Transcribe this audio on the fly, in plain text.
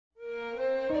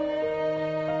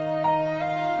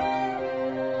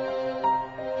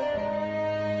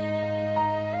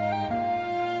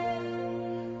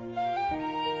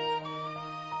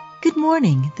Good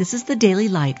morning. This is the Daily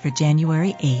Light for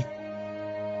January 8th.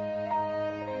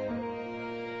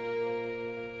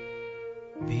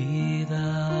 Be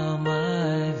thou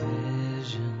my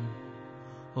vision,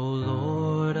 O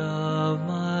Lord of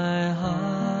my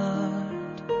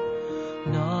heart,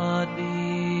 not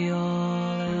be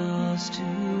all else to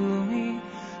me,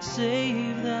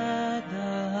 save that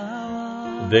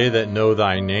thou art. They that know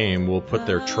thy name will put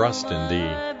their trust in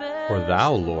thee, for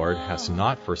thou, Lord, hast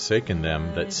not forsaken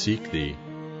them that seek thee.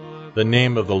 The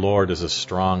name of the Lord is a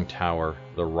strong tower,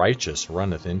 the righteous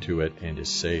runneth into it and is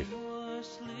safe.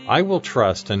 I will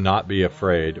trust and not be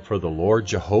afraid, for the Lord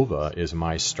Jehovah is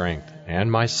my strength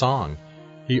and my song.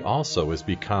 He also is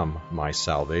become my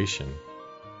salvation.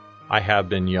 I have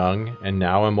been young, and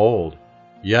now am old,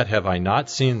 yet have I not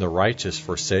seen the righteous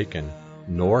forsaken,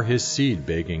 nor his seed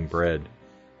begging bread.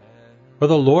 For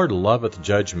the Lord loveth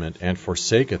judgment, and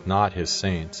forsaketh not his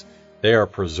saints. They are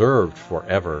preserved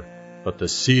forever, but the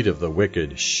seed of the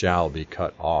wicked shall be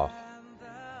cut off.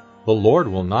 The Lord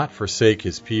will not forsake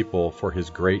his people for his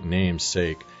great name's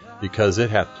sake, because it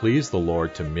hath pleased the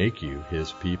Lord to make you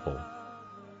his people.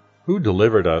 Who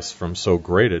delivered us from so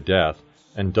great a death,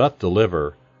 and doth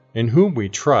deliver, in whom we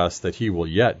trust that he will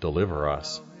yet deliver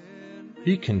us?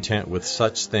 Be content with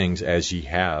such things as ye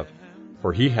have,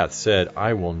 for he hath said,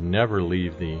 I will never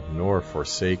leave thee nor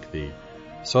forsake thee,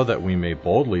 so that we may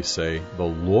boldly say, The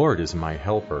Lord is my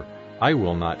helper, I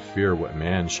will not fear what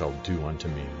man shall do unto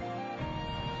me.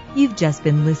 You've just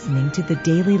been listening to the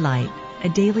Daily Light, a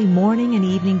daily morning and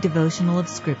evening devotional of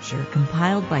Scripture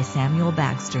compiled by Samuel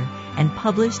Bagster and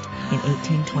published in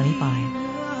 1825.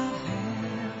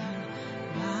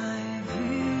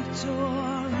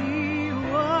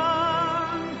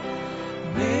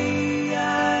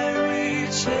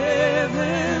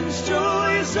 Heaven's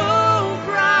joy so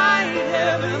bright,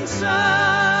 heaven's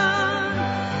sun,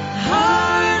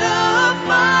 heart of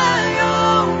my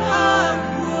own heart,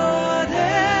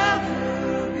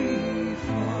 whatever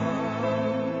befall,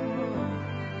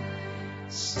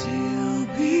 still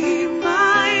be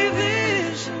my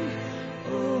vision,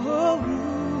 O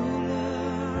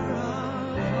ruler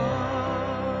of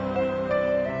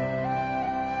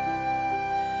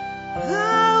all.